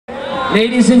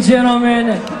Ladies and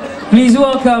gentlemen, please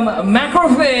welcome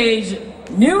Macrophage,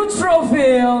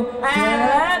 Neutrophil,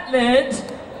 Platelet,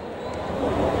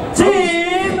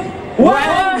 Team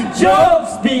When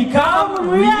Jokes Become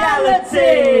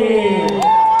Reality!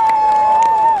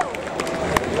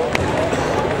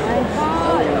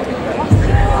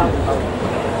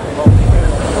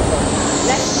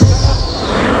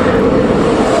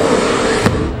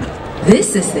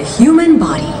 This is the human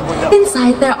body.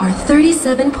 Inside there are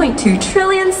 37.2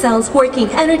 trillion cells working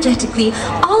energetically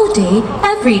all day,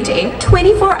 every day,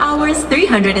 24 hours,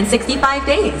 365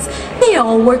 days. They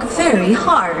all work very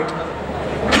hard. There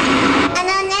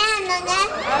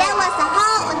was a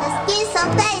hole on the skin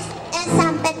surface and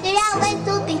some bacteria went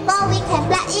through before we can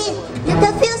plug in. You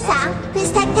can feel some.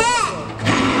 Please take care.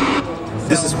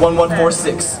 This is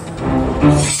 1146.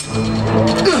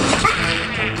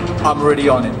 I'm already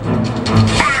on it.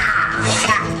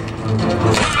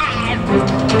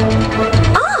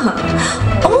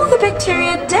 All the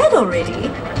bacteria dead already.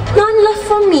 None left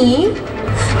for me.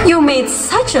 You made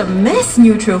such a mess,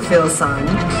 Neutrophil-san.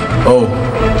 Oh,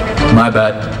 my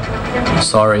bad.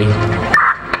 Sorry.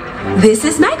 This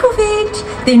is Macrophage.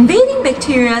 The invading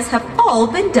bacteria have all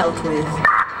been dealt with.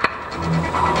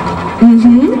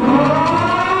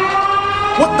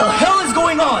 What the hell is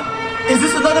going on? Is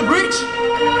this another breach?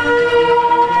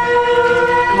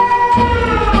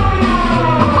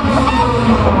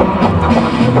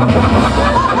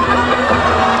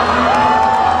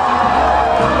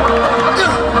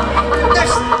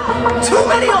 There's too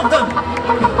many of them!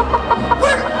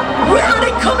 Where are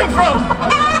they coming from?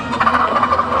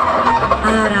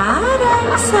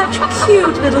 Ara, such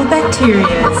cute little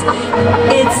bacterias.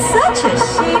 It's such a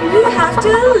shame we have to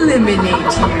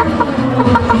eliminate you.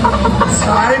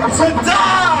 Time to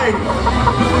die!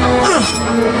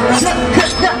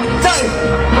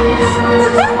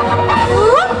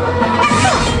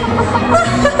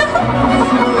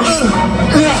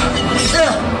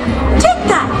 Take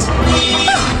that!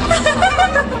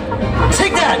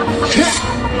 Take that!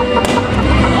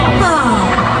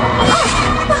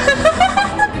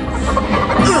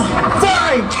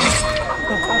 Fine!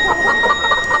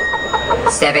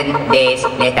 7 days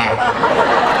later.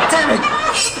 Damn it!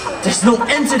 There's no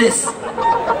end to this!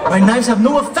 My knives have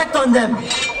no effect on them!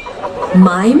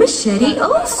 My machete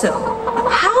also.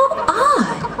 How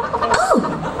odd. Oh,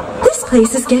 this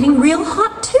place is getting real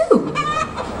hot too.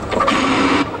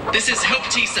 This is Help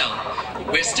T-Cell.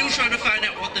 We're still trying to find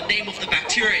out what the name of the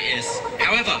bacteria is.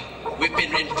 However, we've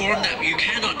been informed that you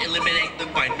cannot eliminate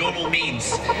them by normal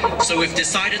means. So we've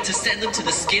decided to send them to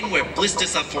the skin where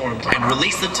blisters are formed and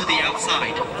release them to the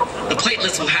outside. The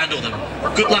platelets will handle them.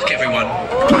 Good luck, everyone.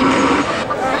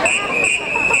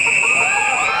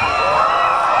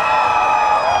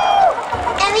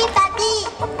 Everybody,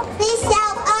 please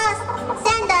help us.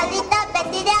 Send the little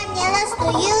bacteria nearest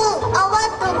to you over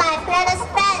to my brother's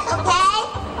friend, okay?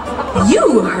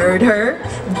 You heard her.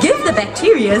 Give the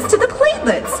bacterias to the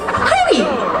platelets. Hurry!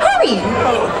 Hurry!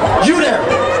 You there!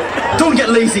 Don't get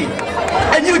lazy!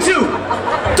 And you too!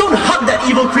 Don't hug that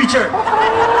evil creature!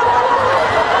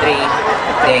 3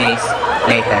 days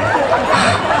later.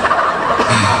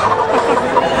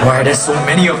 Why are there so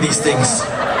many of these things?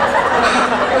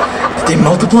 Did they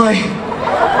multiply?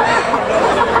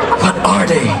 What are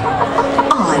they?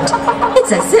 Odd.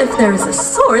 It's as if there is a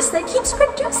source that keeps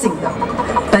producing them.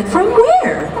 But from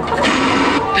where?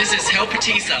 This is Helper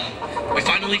T-Cell. We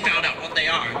finally found out what they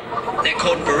are. They're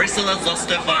called varicella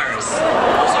zoster virus,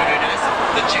 also known as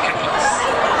the chickenpox.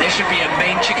 There should be a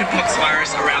main chickenpox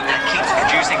virus around that keeps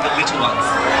producing the little ones.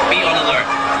 Be on alert.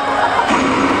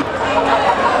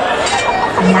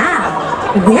 Now,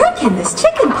 where can this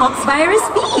chickenpox virus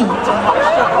be?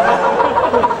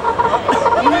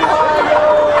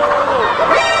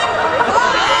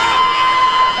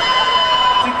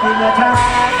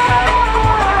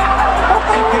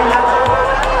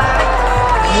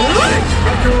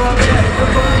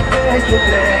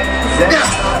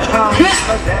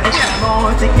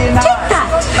 Take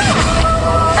that!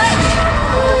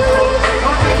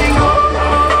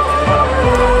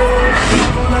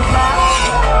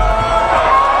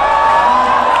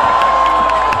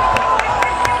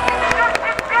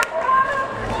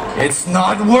 It's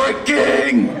not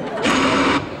working!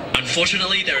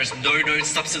 Unfortunately, there is no known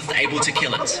substance able to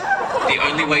kill it. The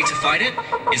only way to fight it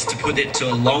is to put it to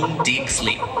a long, deep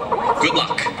sleep. Good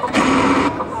luck.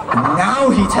 Now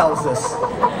he tells us.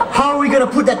 How are we gonna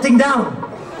put that thing down?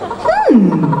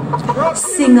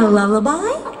 Sing a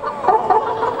lullaby?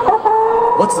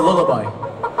 What's a lullaby?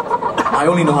 I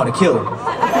only know how to kill.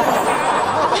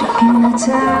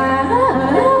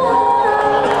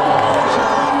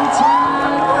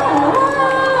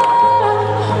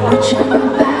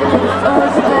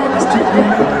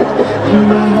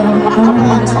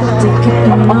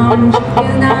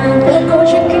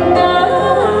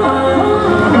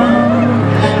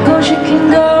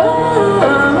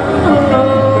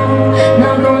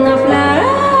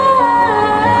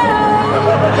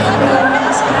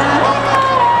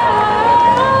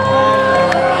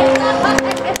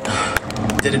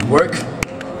 Did it work?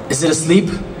 Is it asleep?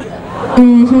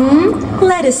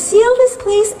 Let us seal this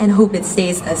place and hope it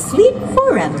stays asleep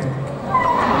forever.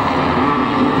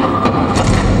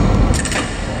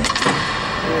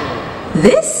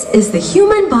 This is the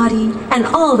human body, and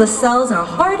all the cells are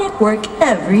hard at work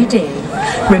every day.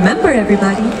 Remember,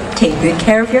 everybody, take good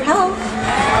care of your health.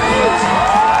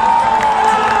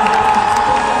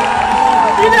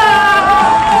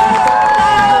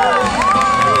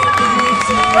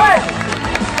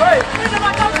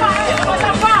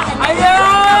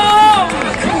 Ayam!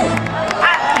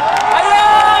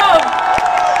 Ayam!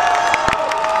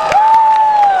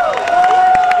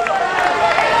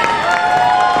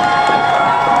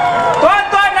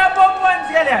 Tuan-tuan dan puan-puan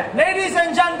sekalian, ladies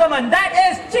and gentlemen, that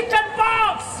is chicken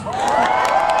pox!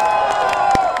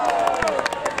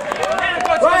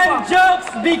 When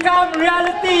jokes become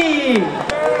reality.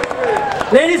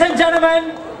 Ladies and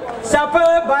gentlemen,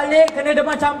 siapa balik kena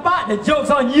demam campak, the joke's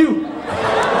on you.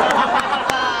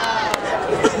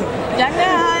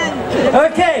 Jangan.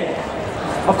 Okay.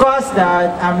 Of course,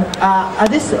 are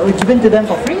these given to them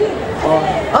for free? Or?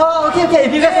 Oh, okay.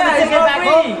 If you guys want to take it back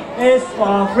home, it's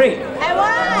for free. I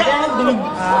want.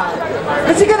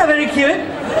 The chicken are very cute.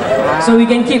 So we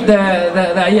can keep the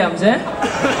ayams, eh?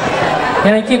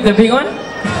 Can I keep the big one?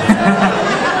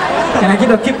 Can I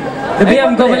keep the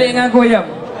Ayam, kau balik dengan aku ayam.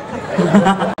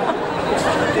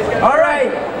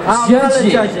 Alright, fellow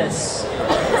judges.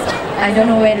 I don't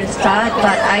know where to start,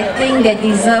 but I think they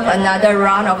deserve another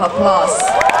round of applause.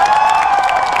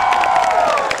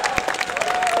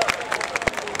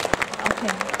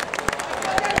 Okay.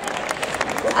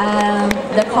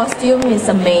 The costume is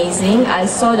amazing. I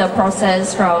saw the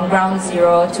process from ground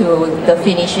zero to the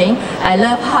finishing. I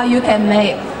love how you can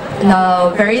make a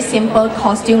very simple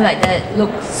costume like that look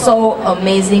so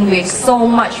amazing with so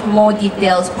much more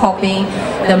details popping.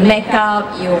 The makeup,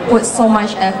 you put so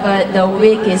much effort. The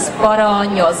wig is spot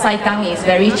on. Your saikang is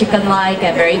very chicken-like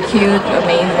and very cute,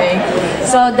 amazing.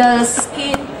 So the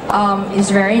skin is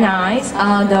very nice.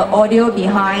 The audio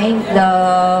behind,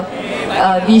 the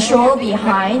visual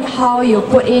behind, how you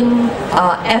put in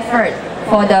effort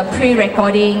for the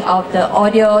pre-recording of the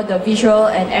audio, the visual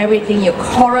and everything. You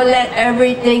correlate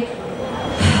everything.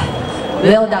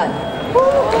 Well done.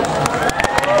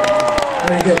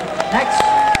 Very good. Next.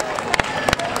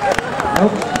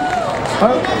 Nope.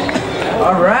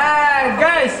 Alright,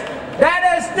 guys. That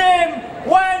is team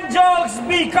When Jokes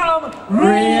Become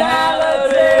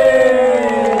Reality.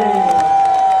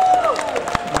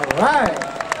 Alright.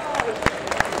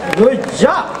 Good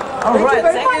job. Alright,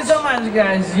 thank you so much,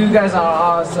 guys. You guys are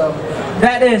awesome.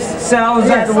 That is Cells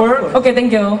at Work. Okay,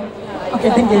 thank you. Okay,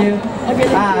 thank you.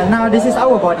 Now this is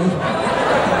our body.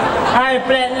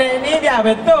 Platelet ni dia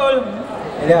betul.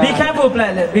 Be careful,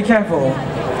 Platelet. Be careful.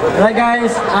 Right,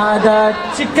 guys. The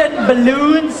chicken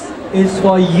balloons is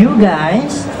for you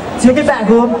guys. Take it back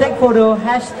home. Take photo.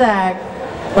 Hashtag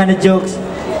when the jokes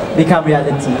become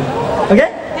reality.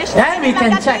 Okay? And we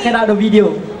can check it out the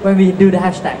video when we do the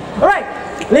hashtag. Alright.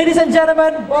 Ladies and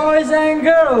gentlemen, boys and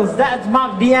girls, that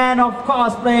marked the end of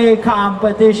cosplay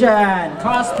competition.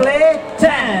 Cosplay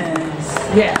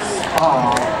 10s. Yes.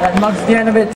 That marks the end of it.